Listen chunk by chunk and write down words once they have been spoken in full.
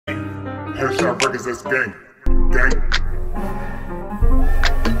Headshot breakers, that's gang. Gang.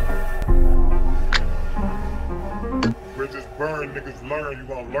 Bridges burn, niggas learn. You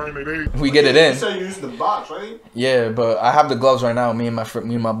gonna learn at age. We get it in. You said you used the box, right? Yeah, but I have the gloves right now. Me and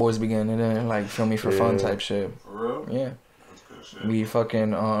my boys be getting it in, like feel me for fun type shit. For real? Yeah. That's good shit. We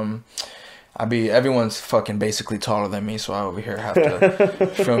fucking everyone's fucking basically taller than me, so I over here have to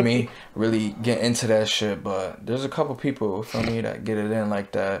feel me really get into that shit. But there's a couple people feel me that get it in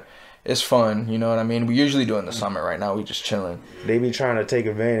like that. It's fun, you know what I mean? We usually do it in the summer. Right now we just chilling. They be trying to take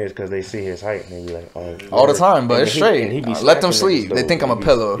advantage because they see his height and they be like, oh, all the time, but it's straight. Let them smacking sleep. niggas, They think I'm a though.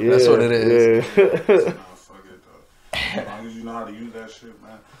 pillow. Yeah, That's what it is. Yeah. Nah, fuck it though. As long as you know how to use that shit,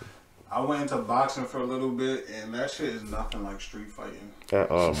 man. I went into boxing for a little bit, and that shit is nothing like street fighting.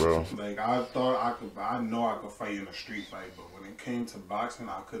 Bro. Like I thought I know I could fight in a street fight, but when it came to boxing,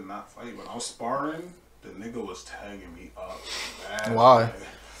 I could not fight. When I was sparring, the nigga was tagging me up. Bad. Why? Like,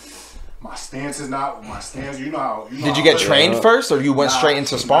 my stance is not my stance. You know how. Did you get trained first, or you went straight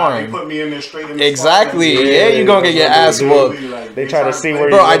into sparring? They put me in there straight into Exactly. sparring. Yeah, you gonna get your ass whooped. Like, They try to see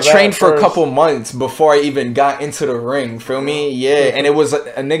where Bro, you I was trained at for a first. couple months before I even got into the ring. Feel me? Yeah, and it was a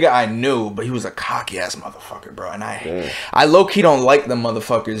nigga I knew, but he was a cocky ass motherfucker, bro. And I low key don't like them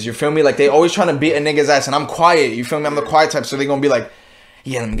motherfuckers. You feel me? Like they always trying to beat a nigga's ass, and I'm quiet. You feel me? I'm the quiet type, so they gonna be like,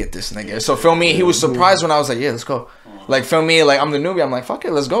 yeah, let me get this nigga. So feel me? He was surprised when I was like, yeah, let's go. Like feel me? Like I'm the newbie. I'm like, fuck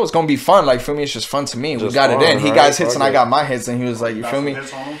it, let's go. It's gonna be fun. Like feel me? It's just fun to me. We got it in. He got his hits and I got my hits, and he was like, you feel me?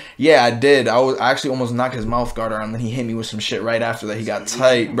 Yeah, I did. I actually almost knocked his mouth guard out, and then he hit me with some shit right after that. He got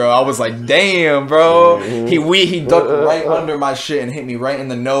tight, bro. I was like, damn, bro. He ducked right under my shit and hit me right in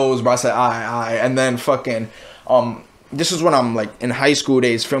the nose, bro. I said, aye. And then fucking this is when I'm like in high school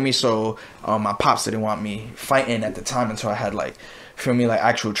days, feel me? So my pops didn't want me fighting at the time until I had like, feel me, like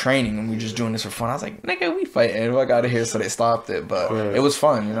actual training, and we just doing this for fun. I was like, nigga, we fighting. Fuck out of here. So they stopped it, but it was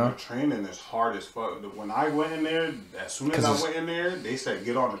fun, you know. Training is hard as fuck. When I went in there, as soon as I went in there, they said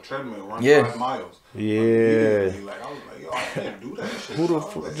get on the treadmill, run 5 miles. Yeah. Like I was like, yo, I can't do that shit. Who the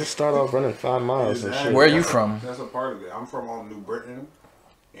fuck just start off running 5 miles and shit? Where are you from? That's a part of it. I'm from New Britain,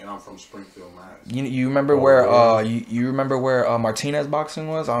 and I'm from Springfield, Mass. You remember where you remember where Martinez boxing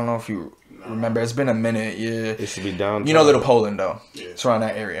was? I don't know if you remember. It's been a minute. Yeah, It used to be downtown. You know Little Poland though. Yeah. It's around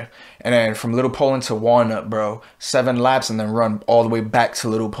that area. And then from Little Poland to Walnut, bro, 7 laps and then run all the way back to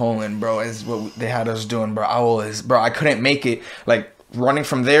Little Poland, bro. Is what they had us doing, bro. I couldn't make it. Like running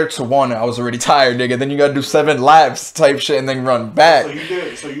from there to Walnut, I was already tired, nigga. Then you gotta do 7 laps type shit and then run back.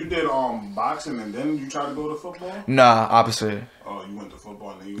 So you did boxing and then you tried to go to football? Nah, opposite. Oh, you went to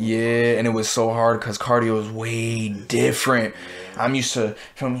football and then you Yeah, and it was so hard because cardio is way different. I'm used to,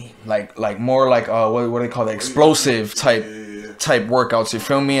 feel me, like more like what do they call that, explosive type workouts. You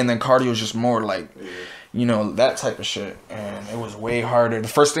feel me? And then cardio is just more like, you know, that type of shit. And it was way harder. The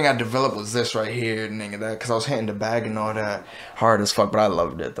first thing I developed was this right here, nigga, that, because I was hitting the bag and all that, hard as fuck. But I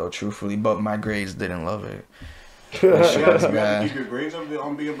loved it though, truthfully. But my grades didn't love it. That shit was You had to bad. keep your grades up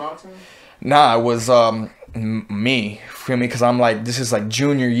on being boxing? Nah, it was me. Feel me? Because I'm like, this is like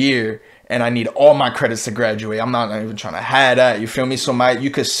junior year, and I need all my credits to graduate. I'm not even trying to have that. You feel me? So you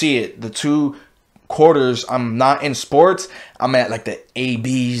could see it. The 2 quarters, I'm not in sports. I'm at like the A,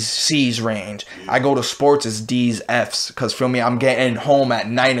 B's, C's range. I go to sports as D's, F's. Because feel me, I'm getting home at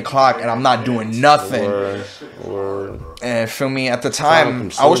 9 o'clock and I'm not doing nothing. Word. And feel me, at the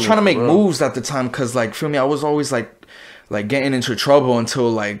time, I was trying to make moves at the time. Because like, feel me, I was always like getting into trouble until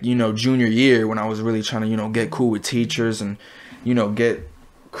like, you know, junior year when I was really trying to, you know, get cool with teachers and, you know, get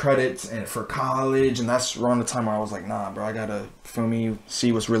credits and for college. And that's around the time where I was like, nah, bro, I gotta, feel me,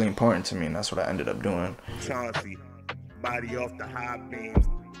 see what's really important to me. And that's what I ended up doing. Chauncey, body off the high beams.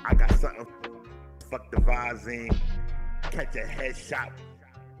 I got something. Fuck the Visine. Catch a headshot.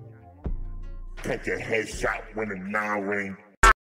 Catch a headshot when the 9 ring.